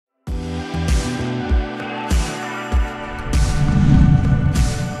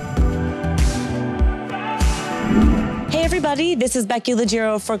everybody. This is Becky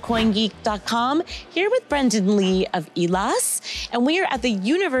Legiro for CoinGeek.com, here with Brendan Lee of Elas, and we are at the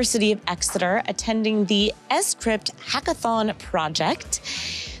University of Exeter attending the sCrypt Hackathon project.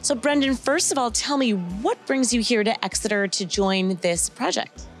 So Brendan, first of all, tell me, what brings you here to Exeter to join this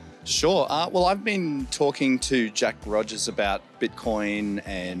project? Sure. Well, I've been talking to Jack Rogers about Bitcoin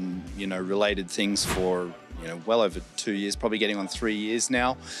and, related things for, well over 2 years, probably getting on 3 years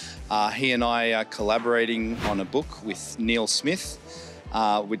now. He and I are collaborating on a book with Neil Smith,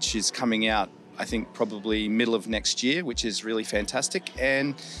 which is coming out, I think, probably middle of next year, which is really fantastic.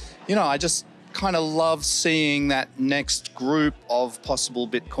 And, I just kind of love seeing that next group of possible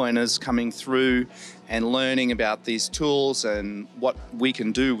Bitcoiners coming through and learning about these tools and what we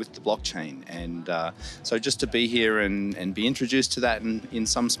can do with the blockchain. And so just to be here and be introduced to that in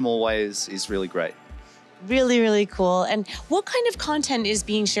some small ways is really great. Really, really cool. And what kind of content is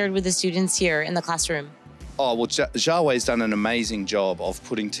being shared with the students here in the classroom? Oh, well, Xiaohui's done an amazing job of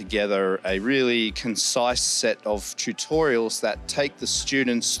putting together a really concise set of tutorials that take the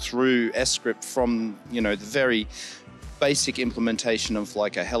students through sCrypt from, the very basic implementation of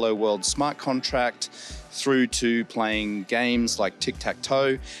like a Hello World smart contract through to playing games like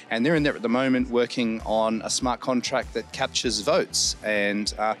tic-tac-toe. And they're in there at the moment working on a smart contract that captures votes.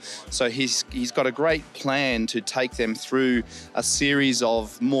 And so he's got a great plan to take them through a series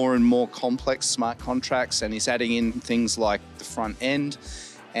of more and more complex smart contracts, and he's adding in things like the front end.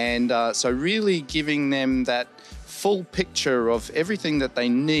 And so really giving them that full picture of everything that they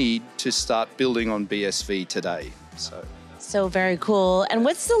need to start building on BSV today. So very cool. And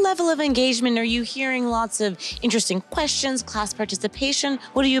what's the level of engagement? Are you hearing lots of interesting questions, class participation?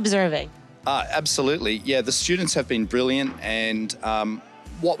 What are you observing? Absolutely. Yeah, the students have been brilliant. And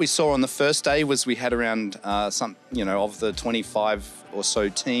what we saw on the first day was we had around of the 25 or so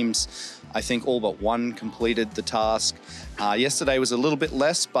teams, I think all but one completed the task. Yesterday was a little bit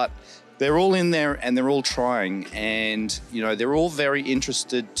less, but they're all in there and they're all trying, and they're all very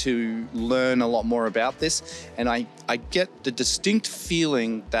interested to learn a lot more about this. And I get the distinct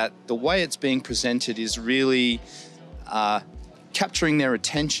feeling that the way it's being presented is really capturing their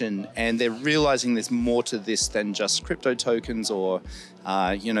attention, and they're realizing there's more to this than just crypto tokens or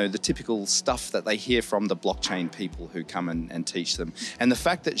the typical stuff that they hear from the blockchain people who come and teach them. And the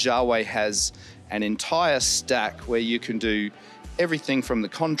fact that Xiaohui has an entire stack where you can do everything from the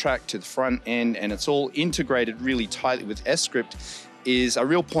contract to the front end, and it's all integrated really tightly with sCrypt, is a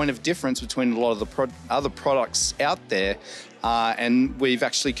real point of difference between a lot of the other products out there. And we've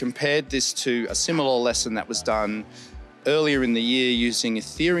actually compared this to a similar lesson that was done earlier in the year using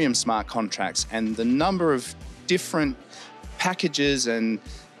Ethereum smart contracts, and the number of different packages and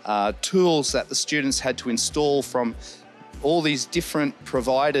tools that the students had to install from all these different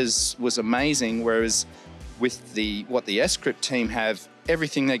providers was amazing. Whereas with what the sCrypt team have,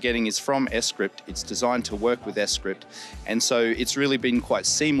 everything they're getting is from sCrypt. It's designed to work with sCrypt. And so it's really been quite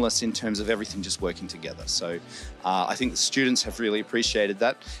seamless in terms of everything just working together. So I think the students have really appreciated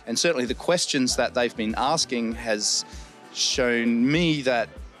that. And certainly the questions that they've been asking has shown me that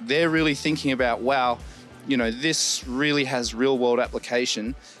they're really thinking about, wow, this really has real world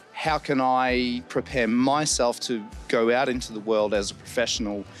application. How can I prepare myself to go out into the world as a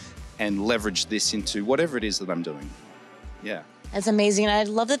professional and leverage this into whatever it is that I'm doing? Yeah. That's amazing. And I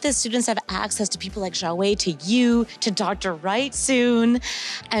love that the students have access to people like Xiaohui, to you, to Dr. Wright soon,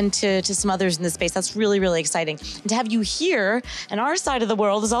 and to some others in the space. That's really, really exciting. And to have you here on our side of the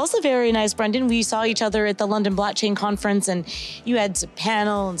world is also very nice, Brendan. We saw each other at the London Blockchain Conference, and you had some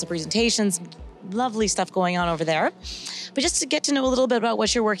panel and some presentations. Lovely stuff going on over there. But just to get to know a little bit about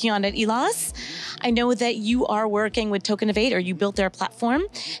what you're working on at Elas, I know that you are working with Tokenivate, or you built their platform.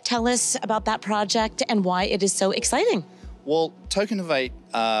 Tell us about that project and why it is so exciting. Well, Tokenivate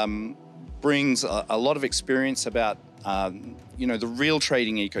brings a lot of experience about the real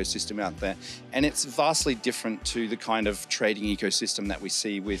trading ecosystem out there, and it's vastly different to the kind of trading ecosystem that we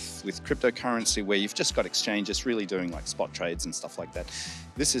see with cryptocurrency, where you've just got exchanges really doing like spot trades and stuff like that.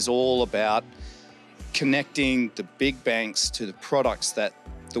 This is all about connecting the big banks to the products that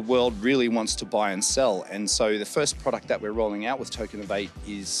the world really wants to buy and sell. And so the first product that we're rolling out with Tokenivate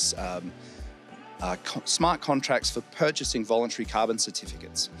is smart contracts for purchasing voluntary carbon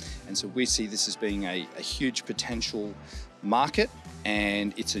certificates. And so we see this as being a huge potential market,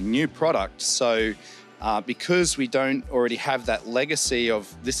 and it's a new product. So because we don't already have that legacy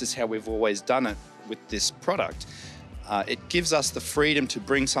of this is how we've always done it with this product, it gives us the freedom to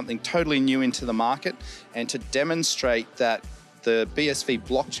bring something totally new into the market and to demonstrate that the BSV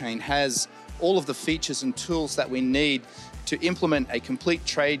blockchain has all of the features and tools that we need to implement a complete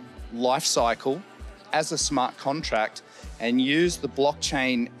trade life cycle as a smart contract and use the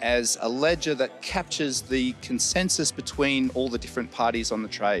blockchain as a ledger that captures the consensus between all the different parties on the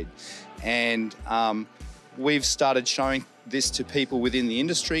trade. And we've started showing this to people within the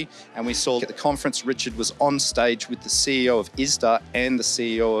industry, and we saw at the conference Richard was on stage with the CEO of ISDA and the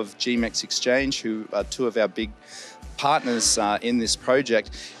CEO of GMEX Exchange, who are two of our big partners in this project.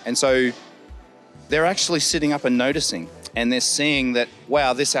 And so they're actually sitting up and noticing, and they're seeing that,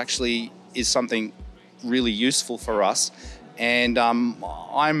 wow, this actually is something really useful for us. And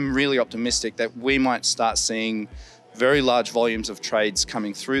I'm really optimistic that we might start seeing very large volumes of trades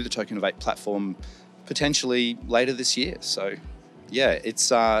coming through the Token of 8 platform potentially later this year. So yeah,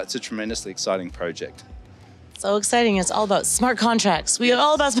 it's a tremendously exciting project. So exciting. It's all about smart contracts. We are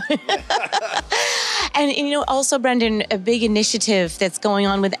all about smart. And you know, also, Brendan, a big initiative that's going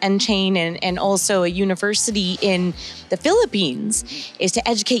on with nChain and also a university in the Philippines is to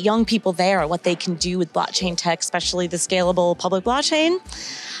educate young people there on what they can do with blockchain tech, especially the scalable public blockchain.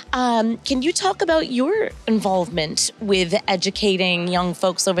 Can you talk about your involvement with educating young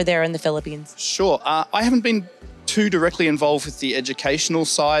folks over there in the Philippines? Sure. I haven't been too directly involved with the educational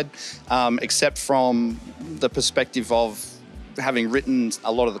side, except from the perspective of having written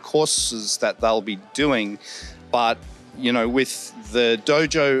a lot of the courses that they'll be doing. But, you know, with the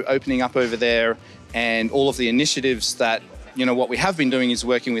dojo opening up over there and all of the initiatives that, you know, what we have been doing is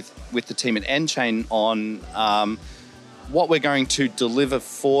working with the team at nChain on what we're going to deliver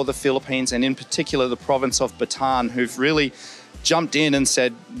for the Philippines, and in particular the province of Bataan, who've really jumped in and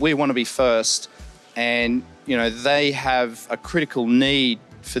said, we want to be first. And, you know, they have a critical need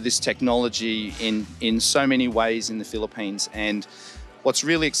for this technology in so many ways in the Philippines. And what's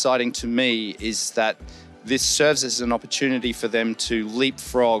really exciting to me is that this serves as an opportunity for them to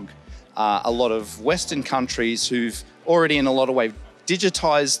leapfrog a lot of Western countries who've already in a lot of ways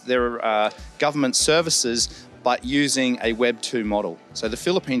digitized their government services, but using a Web 2 model. So the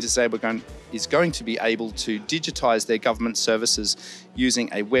Philippines is going to be able to digitize their government services using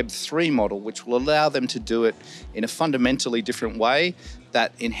a Web 3 model, which will allow them to do it in a fundamentally different way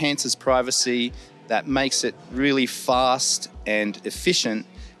that enhances privacy, that makes it really fast and efficient.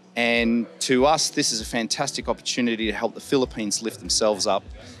 And to us, this is a fantastic opportunity to help the Philippines lift themselves up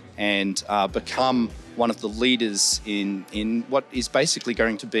and become one of the leaders in what is basically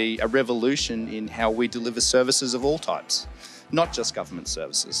going to be a revolution in how we deliver services of all types, not just government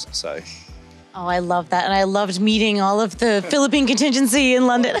services. So. Oh, I love that. And I loved meeting all of the Philippine Contingency in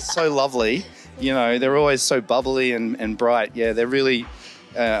London. It's so lovely. You know, they're always so bubbly and bright. Yeah, they're really,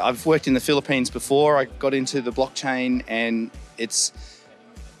 I've worked in the Philippines before. I got into the blockchain, and it's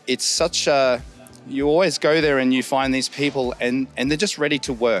such a, you always go there and you find these people and they're just ready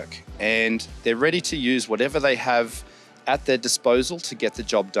to work, and they're ready to use whatever they have at their disposal to get the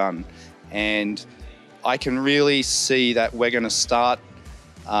job done. And I can really see that we're going to start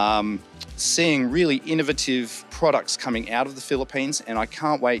seeing really innovative products coming out of the Philippines, and I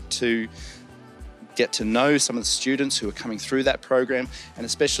can't wait to get to know some of the students who are coming through that program, and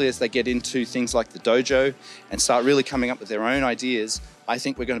especially as they get into things like the dojo and start really coming up with their own ideas. I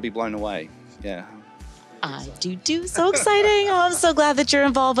think we're going to be blown away. Yeah. I do. So exciting. Oh, I'm so glad that you're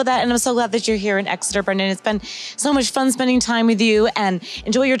involved with that. And I'm so glad that you're here in Exeter, Brendan. It's been so much fun spending time with you, and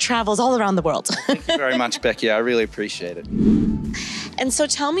enjoy your travels all around the world. Thank you very much, Becky. I really appreciate it. And so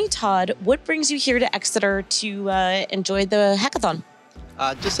tell me, Todd, what brings you here to Exeter to enjoy the hackathon?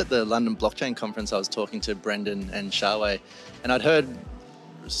 Just at the London Blockchain Conference, I was talking to Brendan and Xiaohui, and I'd heard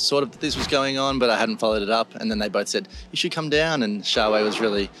sort of that this was going on, but I hadn't followed it up. And then they both said, you should come down. And Xiaohui was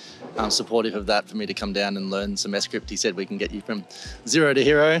really supportive of that, for me to come down and learn some sCrypt. He said, we can get you from 0 to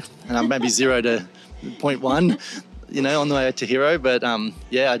hero, and maybe 0 to 0.1, you know, on the way to hero. But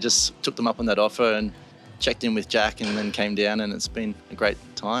yeah, I just took them up on that offer and checked in with Jack, and then came down, and it's been a great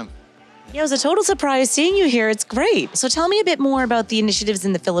time. Yeah, it was a total surprise seeing you here. It's great. So tell me a bit more about the initiatives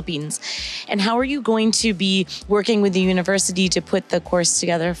in the Philippines, and how are you going to be working with the university to put the course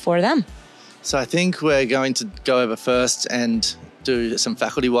together for them? So I think we're going to go over first and do some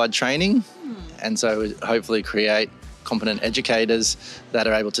faculty-wide training, and so we hopefully create competent educators that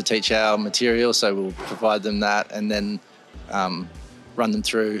are able to teach our material. So we'll provide them that, and then run them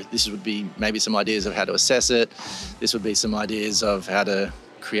through. This would be maybe some ideas of how to assess it. This would be some ideas of how to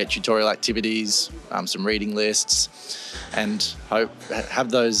create tutorial activities, some reading lists, and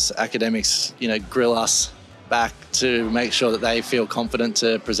have those academics, you know, grill us back to make sure that they feel confident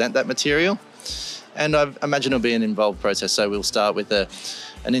to present that material. And I imagine it'll be an involved process. So we'll start with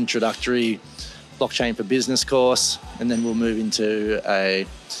an introductory blockchain for business course, and then we'll move into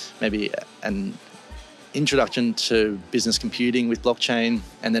maybe an introduction to business computing with blockchain,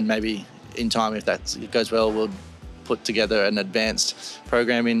 and then maybe in time, if that goes well, we'll put together an advanced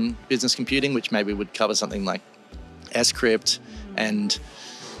program in business computing, which maybe would cover something like sCrypt and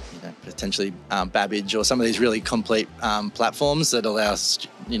potentially Babbage or some of these really complete platforms that allows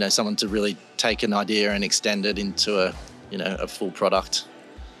someone to really take an idea and extend it into a full product.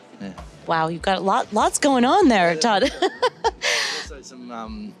 Yeah. Wow, you've got lots going on there, Todd. Also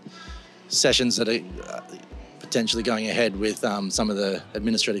some sessions that are potentially going ahead with some of the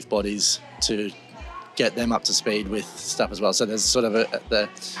administrative bodies to get them up to speed with stuff as well. So there's sort of the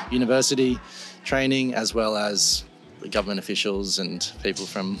university training as well as the government officials and people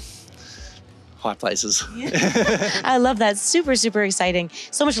from high places. I love that. Super, super exciting.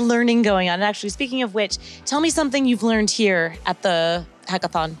 So much learning going on. And actually, speaking of which, tell me something you've learned here at the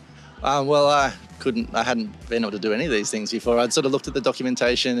hackathon. Well, I hadn't been able to do any of these things before. I'd sort of looked at the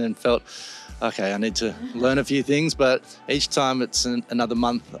documentation and felt, okay, I need to learn a few things, but each time it's another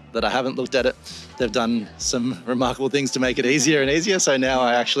month that I haven't looked at it, they've done some remarkable things to make it easier and easier. So now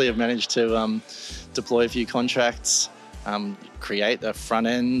I actually have managed to deploy a few contracts, create a front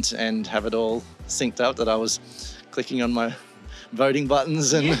end and have it all synced up that I was clicking on my voting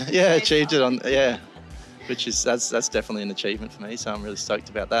buttons and achieved it on, which is, that's definitely an achievement for me. So I'm really stoked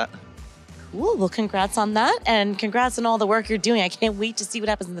about that. Cool. Well, congrats on that. And congrats on all the work you're doing. I can't wait to see what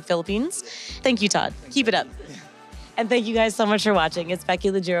happens in the Philippines. Thank you, Todd. Keep it up. And thank you guys so much for watching. It's Becky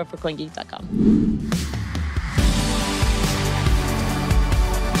Legiro for CoinGeek.com.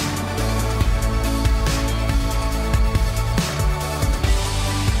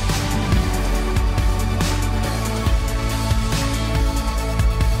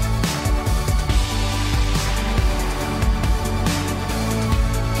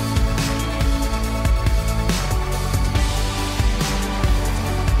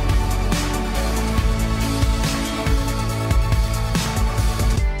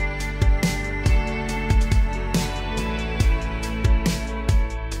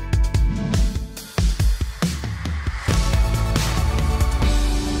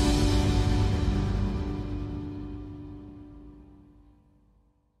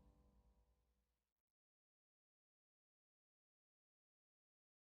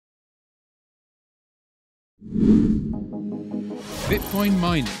 Bitcoin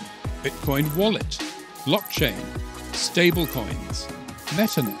mining, Bitcoin wallet, blockchain, stablecoins,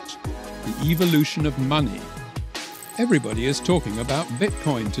 MetaNet, the evolution of money. Everybody is talking about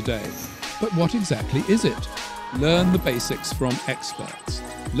Bitcoin today, but what exactly is it? Learn the basics from experts.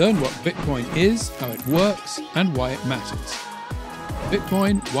 Learn what Bitcoin is, how it works, and why it matters.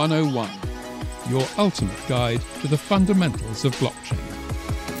 Bitcoin 101, your ultimate guide to the fundamentals of blockchain.